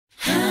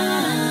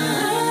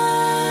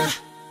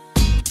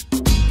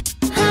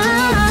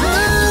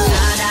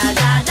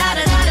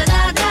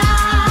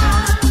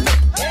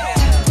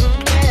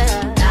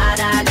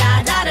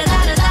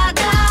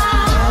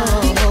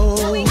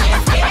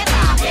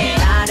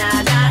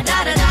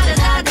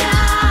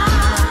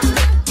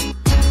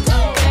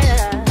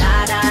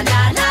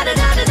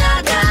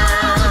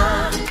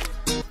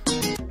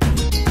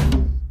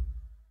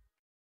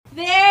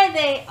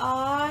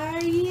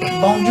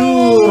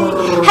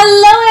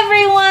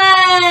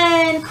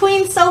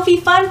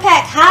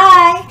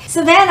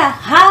Savannah,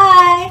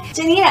 hi.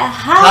 Janita,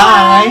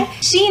 hi.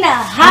 Sheena,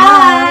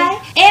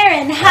 hi.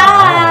 Aaron,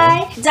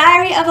 hi.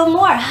 Diary of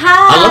Amor,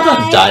 hi. I love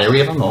that Diary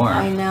of Amor.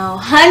 I know.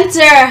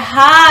 Hunter,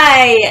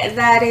 hi.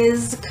 That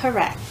is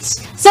correct.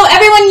 So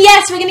everyone,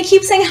 yes, we're going to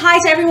keep saying hi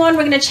to everyone.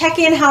 We're going to check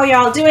in how you're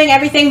all doing,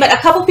 everything. But a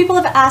couple people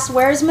have asked,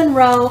 where's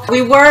Monroe?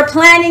 We were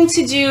planning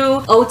to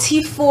do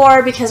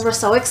OT4 because we're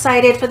so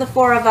excited for the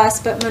 4 of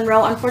us. But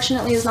Monroe,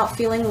 unfortunately, is not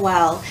feeling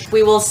well.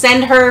 We will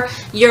send her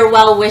your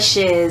well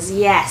wishes.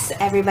 Yes,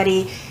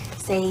 everybody.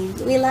 Say,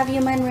 we love you,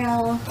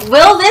 Monroe.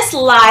 Will this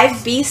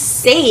live be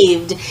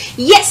saved?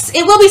 Yes,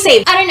 it will be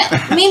saved. I don't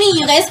know. Maybe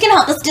you guys can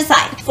help us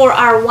decide. For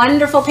our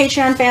wonderful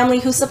Patreon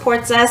family who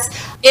supports us,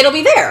 it'll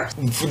be there.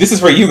 This is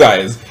for you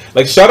guys.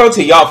 Like, shout out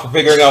to y'all for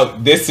figuring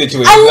out this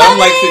situation. I'm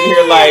like sitting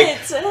here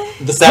like,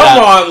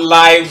 come on,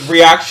 live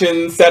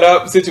reaction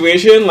setup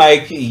situation.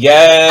 Like,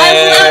 yes. I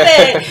love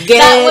it.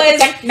 That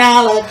was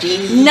technology.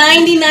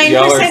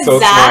 99% so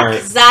Zach.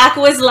 smart. Zach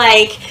was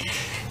like,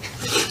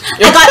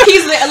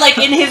 he's like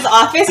in his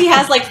office, he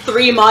has like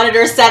 3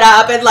 monitors set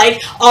up and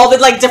like all the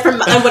like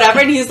different and whatever,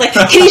 and he's like,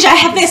 Khadijah, I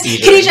have this.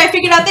 Khadijah, I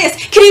figured out this.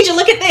 Khadijah,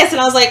 look at this. And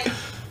I was like,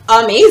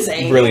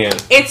 amazing.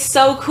 Brilliant. It's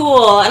so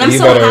cool. And I'm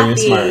so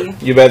happy. You're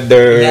smart. You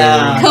better.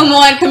 Yeah. Come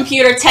on,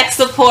 computer tech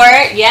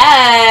support.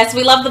 Yes.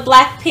 We love the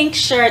black pink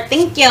shirt.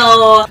 Thank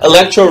you.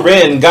 Electro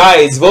Rin,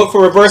 guys, vote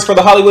for Reverse for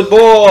the Hollywood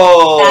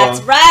Bowl.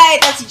 That's right.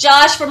 That's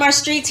Josh from our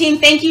street team.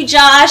 Thank you,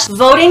 Josh.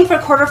 Voting for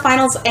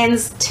quarterfinals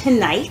ends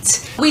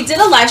tonight. We did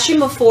a live stream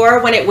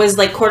before when it was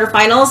like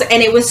quarterfinals,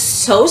 and it was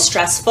so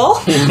stressful.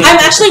 I'm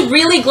actually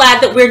really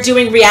glad that we're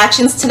doing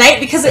reactions tonight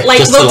because it like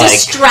will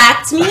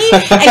distract me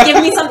and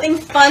give me something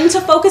fun to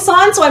focus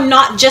on, so I'm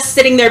not just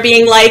sitting there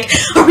being like,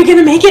 are we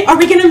gonna make it? Are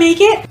we gonna make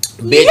it?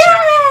 Bitch,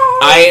 yes!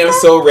 I am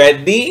so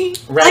ready.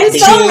 I'm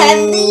so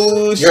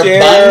ready. Your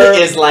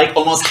bun is like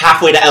almost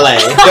halfway to LA.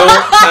 Don't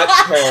touch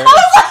her. I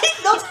was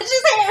like, don't touch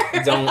his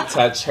hair. Don't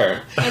touch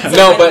her.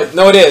 No, but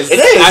no, it is. It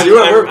is.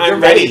 I'm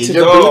ready to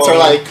Your go. boots are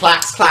like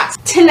clacks, clacks.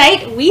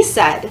 Tonight we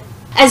said,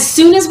 as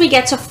soon as we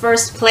get to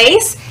first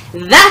place,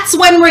 that's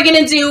when we're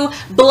gonna do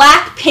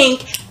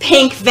Blackpink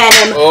Pink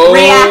Venom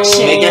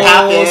reaction. Make it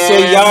happen. So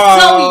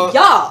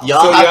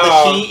y'all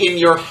have the key in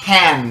your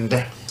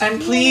hand. And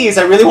please,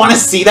 I really want to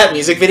see that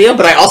music video,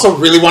 but I also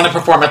really want to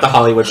perform at the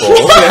Hollywood Bowl.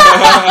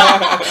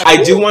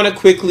 I do want to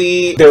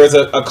quickly, there was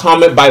a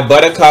comment by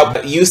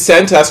Buttercup. You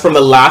sent us from the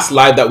last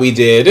live that we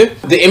did,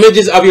 the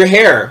images of your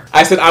hair.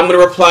 I said, I'm going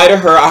to reply to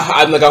her.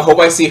 I'm like, I hope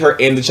I see her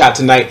in the chat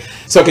tonight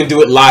so I can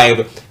do it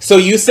live. So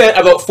you sent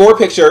about 4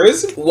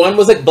 pictures. One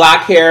was like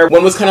black hair.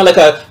 One was kind of like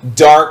a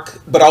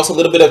dark, but also a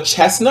little bit of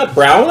chestnut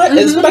brown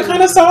is what I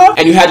kind of saw.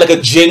 And you had like a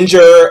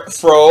ginger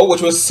fro,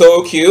 which was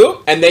so cute.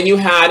 And then you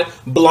had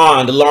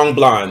blonde, long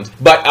blonde.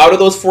 But out of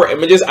those 4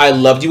 images, I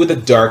loved you with the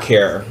dark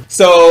hair.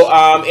 So,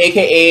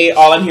 AKA,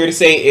 all I'm here to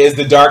say is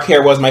the dark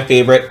hair was my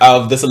favorite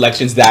of the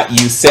selections that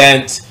you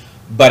sent.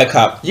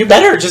 Buttercup. You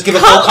better just give a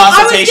full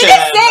consultation.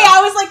 I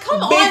was like, come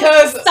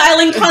on,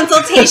 styling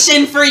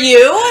consultation for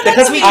you.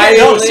 Because we care.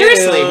 No,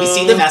 seriously, we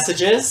see the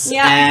messages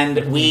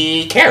and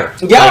we care.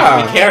 Yeah.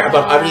 Like, we care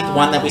about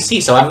everyone that we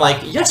see. So I'm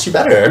like, yes, you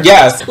better.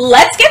 Yes.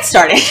 Let's get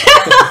started.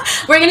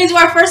 We're going to do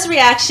our first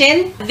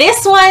reaction.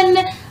 This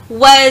one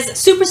was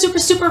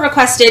super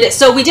requested,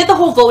 so we did the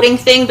whole voting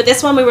thing, but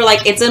this one we were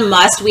like, it's a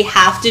must, we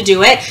have to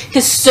do it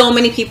because so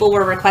many people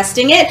were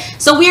requesting it.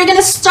 So we are going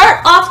to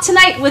start off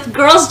tonight with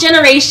Girls'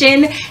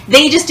 Generation.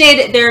 They just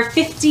did their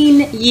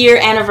 15-year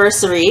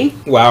anniversary.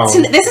 Wow.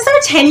 So this is our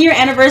 10-year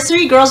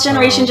anniversary. Girls'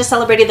 Generation just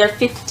celebrated their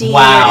 15-year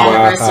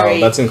anniversary.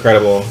 Wow, that's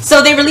incredible.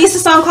 So they released a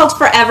song called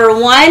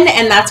FOREVER1,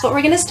 and that's what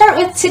we're going to start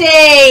with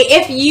today.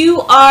 If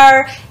you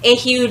are a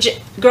huge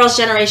Girls'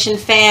 Generation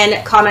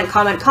fan, comment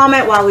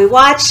while we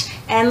watch,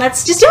 and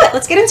let's just do it.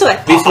 Let's get into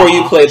it. Before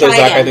you play those,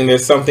 Zach, I think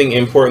there's something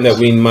important that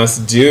we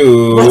must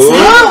do. What's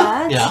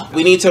that? Yeah.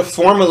 We need to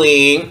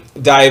formally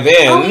dive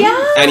in. Oh,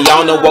 yeah. And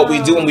y'all know what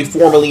we do when we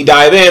formally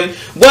dive in.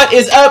 What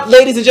is up,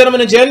 ladies and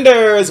gentlemen and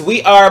genders?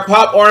 We are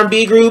pop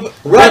R&B group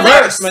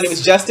RiVerse. My name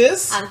is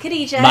Justice. I'm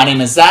Khadijah. My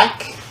name is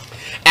Zach.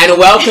 And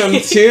welcome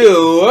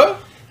to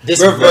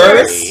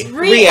RiVerse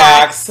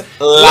Reacts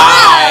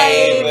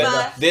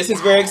Live. This is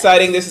very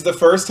exciting. This is the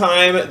first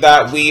time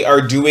that we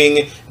are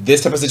doing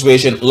this type of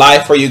situation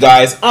live for you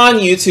guys on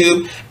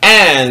YouTube.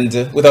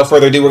 And without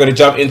further ado, we're going to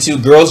jump into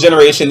Girls'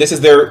 Generation. This is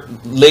their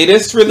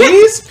latest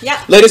release.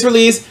 Yeah. Latest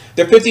release.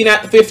 Their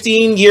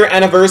 15-year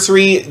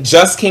anniversary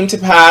just came to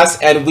pass,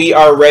 and we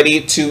are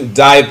ready to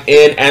dive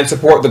in and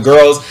support the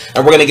girls.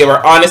 And we're going to give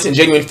our honest and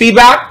genuine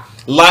feedback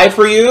live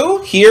for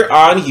you here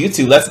on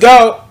YouTube. Let's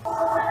go.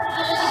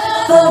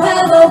 Come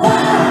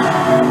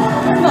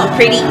on,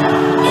 pretty.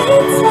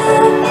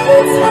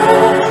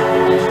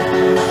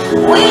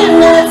 We're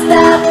not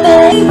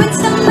stopping.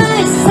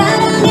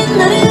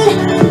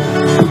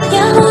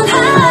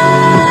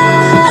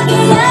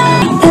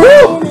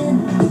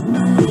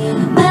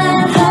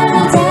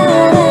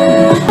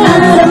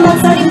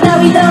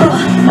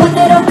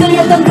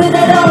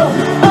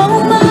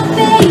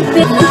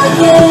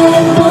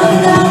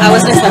 I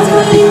wasn't expecting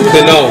that.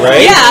 The no,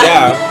 right? Yeah.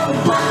 Yeah.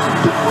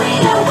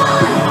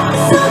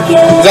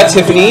 that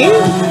Tiffany?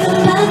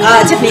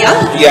 Tiffany Young?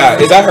 Yeah,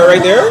 is that her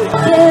right there?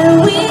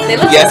 They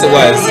look Yes, it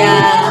was.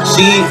 Yeah.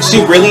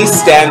 She really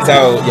stands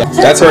out. Yeah,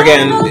 that's her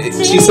again.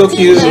 She's so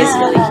cute. She's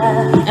really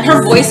cute. And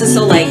her voice is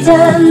so like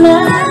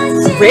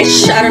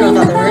rich. I don't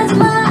know if that's the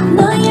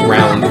word.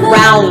 Round.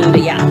 Round,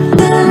 yeah.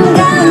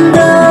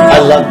 I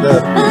love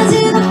the.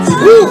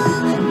 Woo.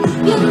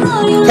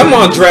 Come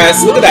on,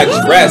 dress. Look at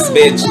that dress,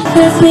 bitch.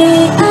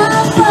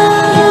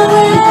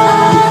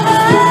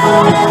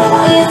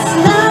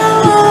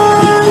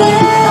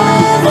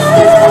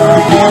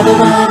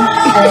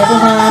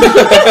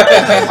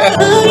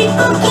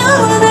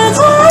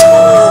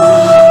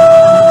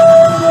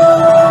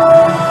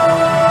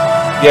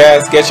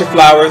 Yes, get your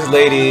flowers,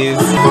 ladies.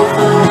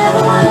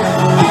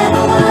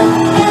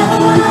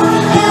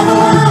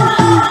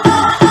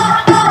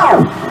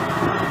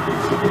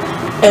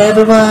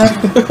 Everyone.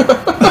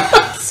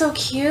 So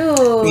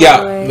cute.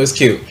 Yeah, it was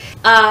cute.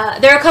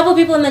 There are a couple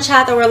people in the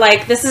chat that were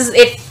like,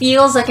 it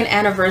feels like an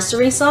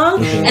anniversary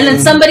song. And then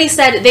somebody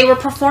said they were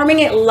performing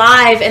it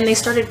live and they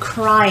started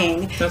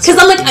crying. Because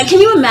I'm like, can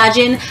you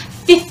imagine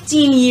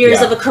 15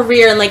 years of a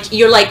career and like,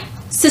 you're like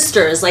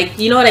sisters, like,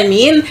 you know what I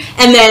mean?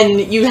 And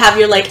then you have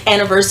your like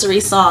anniversary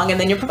song and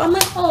then I'm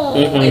like, oh,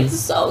 it's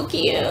so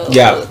cute.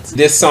 Yeah,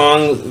 this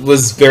song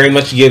was very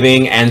much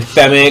giving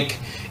anthemic.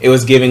 It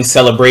was giving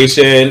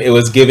celebration. It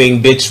was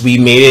giving, bitch, we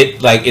made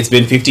it. Like, it's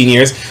been 15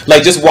 years.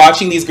 Like, just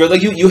watching these girls,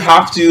 like, you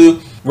have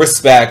to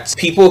respect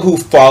people who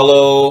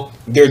follow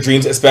their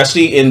dreams,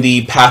 especially in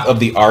the path of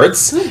the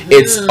arts.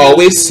 It's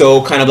always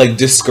so kind of, like,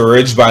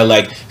 discouraged by,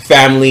 like,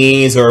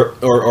 families or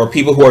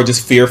people who are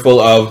just fearful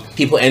of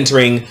people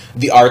entering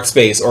the art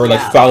space or,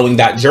 like, following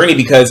that journey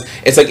because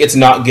it's, like, it's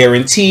not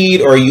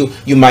guaranteed or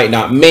you might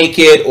not make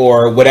it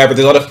or whatever.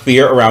 There's a lot of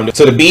fear around it.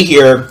 So to be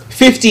here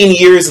 15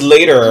 years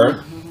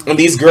later... And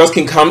these girls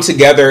can come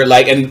together,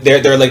 like, and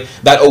they're like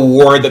that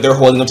award that they're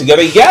holding up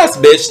together. Yes,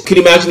 bitch. Could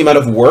you imagine the amount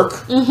of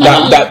work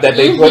that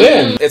they put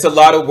in? It's a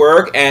lot of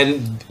work,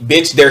 and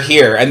bitch, they're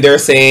here, and they're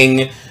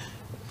saying,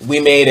 "We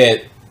made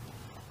it."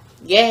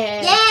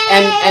 Yeah.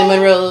 And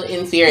Monroe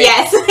in theory.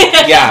 Yes.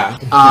 Yeah.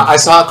 I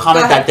saw a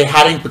comment that they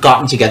hadn't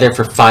gotten together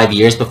for 5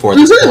 years before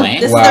this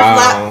point. This is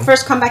their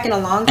first comeback in a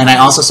long time. And I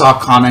also saw a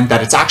comment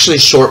that it's actually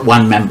short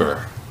one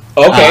member.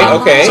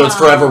 Okay. So it's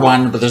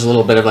FOREVER1, but there's a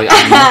little bit of like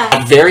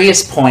at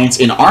various points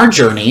in our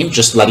journey,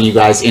 just letting you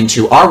guys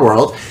into our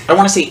world. I don't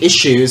want to say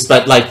issues,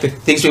 but like the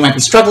things we might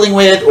be struggling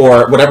with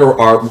or whatever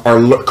our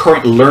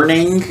current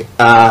learning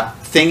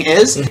thing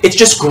is. It's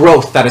just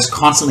growth that is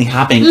constantly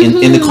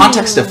happening in the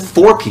context of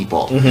 4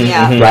 people,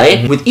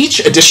 right? With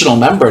each additional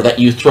member that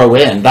you throw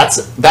in,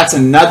 that's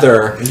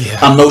another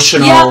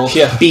emotional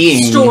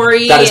being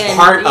story that is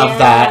part of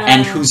that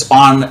and who's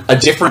on a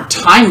different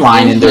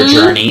timeline in their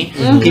journey.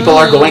 People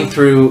are going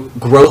through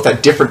growth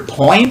at different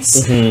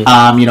points. You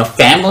know,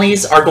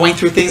 families are going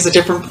through things at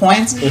different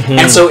points.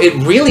 And so it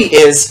really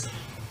is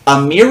a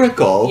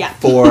miracle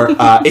for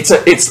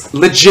it's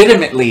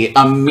legitimately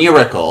a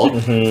miracle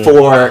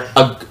for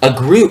a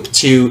group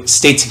to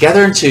stay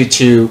together and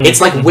to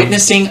it's like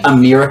witnessing a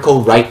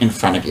miracle right in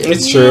front of you.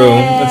 It's true.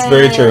 That's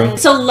very true.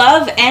 So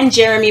Love and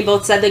Jeremy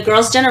both said the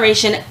Girls'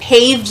 Generation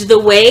paved the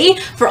way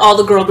for all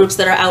the girl groups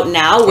that are out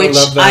now, which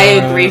I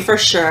agree for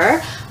sure.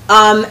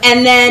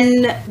 And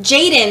then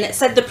Jaden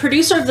said the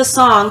producer of the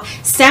song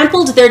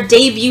sampled their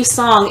debut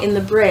song in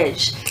the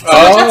bridge. So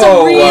that's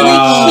a really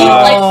cute,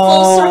 like,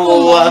 full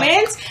circle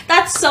moment.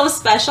 That's so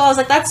special. I was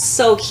like, that's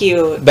so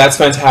cute. That's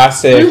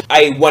fantastic.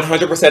 I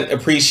 100%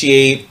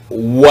 appreciate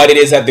what it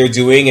is that they're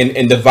doing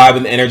and the vibe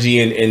and the energy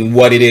and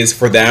what it is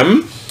for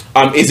them.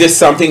 Is this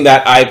something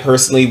that I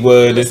personally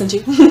would listen to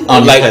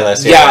on like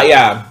playlist?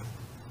 Yeah.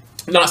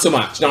 Not so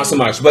much.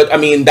 But I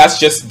mean, that's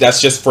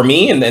just for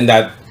me, and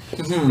that.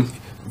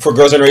 For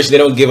Girls' Generation, they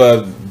don't give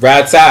a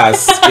rat's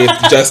ass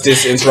if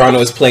Justice in Toronto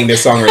is playing their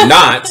song or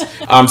not.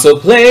 So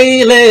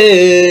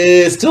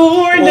playlist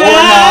or not.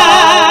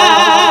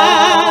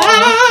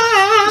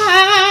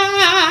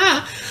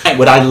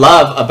 What I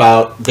love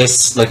about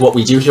this, like what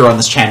we do here on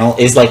this channel,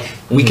 is like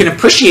we can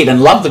appreciate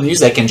and love the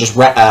music and just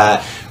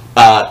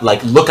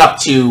like look up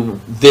to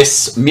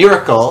this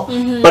miracle,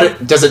 but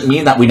it doesn't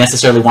mean that we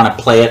necessarily want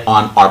to play it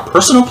on our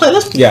personal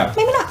playlist. Yeah.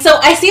 Maybe not. So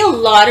I see a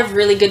lot of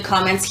really good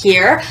comments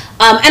here.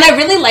 And I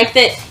really like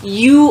that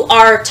you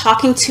are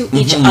talking to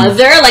each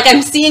other. Like,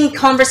 I'm seeing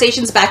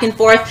conversations back and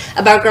forth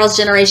about Girls'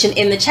 Generation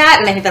in the chat,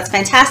 and I think that's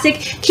fantastic.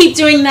 Keep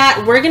doing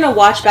that. We're going to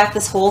watch back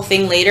this whole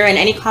thing later, and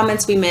any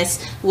comments we miss,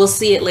 we'll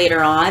see it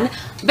later on.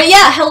 But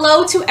yeah,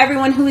 hello to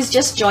everyone who is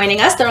just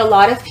joining us. There are a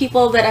lot of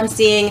people that I'm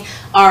seeing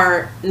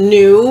are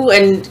new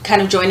and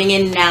kind of joining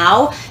in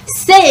now.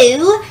 So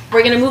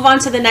we're going to move on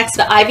to the next.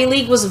 The Ivy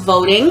League was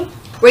voting.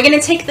 We're going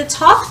to take the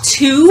top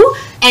 2,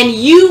 and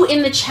you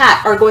in the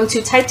chat are going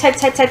to type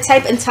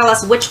and tell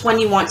us which one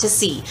you want to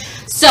see.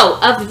 So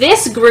of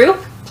this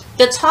group,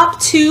 the top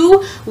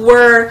 2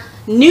 were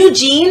New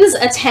Jeans,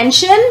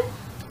 Attention,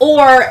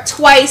 or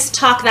Twice,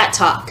 Talk That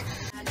Talk.